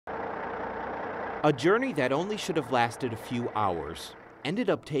A journey that only should have lasted a few hours ended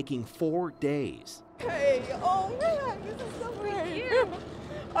up taking 4 days. Hey, oh man, this is so great.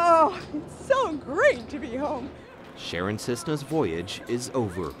 Oh, it's so great to be home. Sharon Cissna's voyage is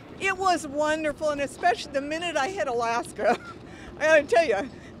over. It was wonderful, and especially the minute I hit Alaska. I gotta tell you,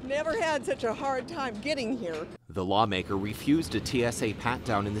 never had such a hard time getting here. The lawmaker refused a TSA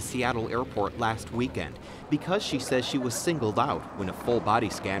pat-down in the Seattle airport last weekend because she says she was singled out when a full body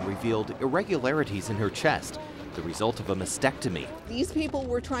scan revealed irregularities in her chest, the result of a mastectomy. These people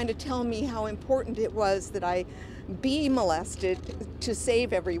were trying to tell me how important it was that I be molested to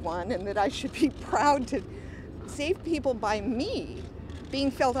save everyone, and that I should be proud to save people by me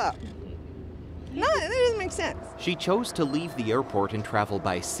being filled up. No, that doesn't make sense. She chose to leave the airport and travel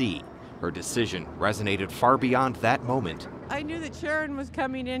by sea. Her decision resonated far beyond that moment. I knew that Sharon was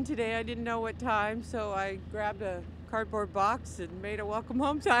coming in today. I didn't know what time, so I grabbed a cardboard box and made a welcome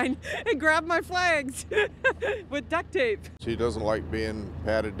home sign and grabbed my flags with duct tape. She doesn't like being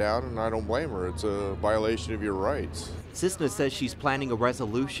patted down, and I don't blame her. It's a violation of your rights. Cissna says she's planning a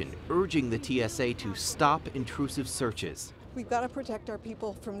resolution urging the TSA to stop intrusive searches. We've got to protect our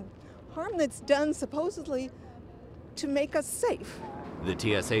people from harm that's done supposedly to make us safe. The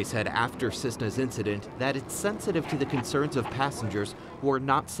TSA said after Cissna's incident that it's sensitive to the concerns of passengers who are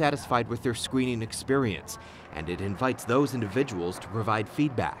not satisfied with their screening experience, and it invites those individuals to provide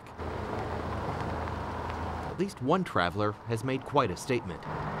feedback. At least one traveler has made quite a statement.